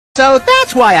So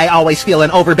that's why I always feel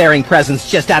an overbearing presence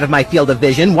just out of my field of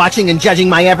vision, watching and judging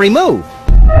my every move.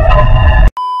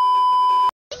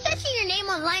 Touching your name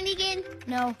online again?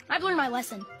 No, I've learned my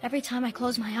lesson. Every time I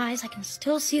close my eyes, I can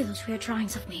still see those weird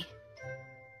drawings of me.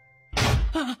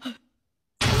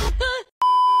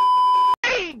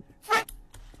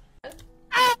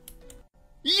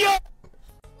 Yo!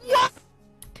 What?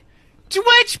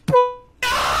 Twitch,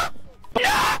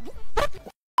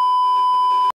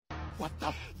 What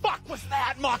the fuck was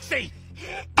that, Moxie?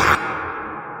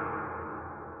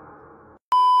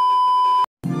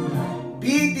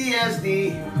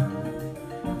 PTSD,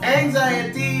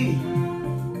 anxiety,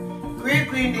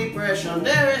 crippling depression,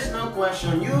 there is no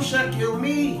question, you should kill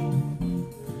me.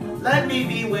 Let me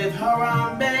be with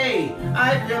Harambe,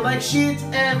 I feel like shit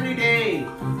every day.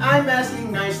 I'm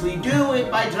asking nicely, do it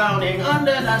by drowning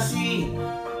under the sea.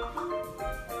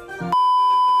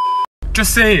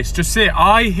 Just say it,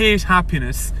 I hate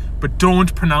happiness, but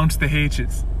don't pronounce the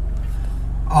H's.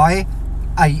 I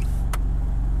ate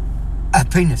a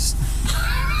penis.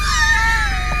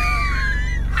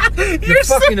 You're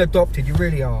fucking adopted, you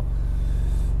really are.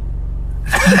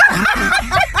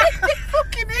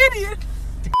 Fucking idiot.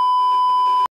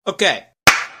 Okay,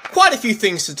 quite a few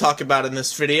things to talk about in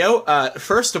this video.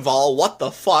 First of all, what the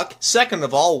fuck? Second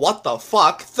of all, what the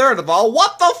fuck? Third of all,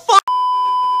 what the fuck?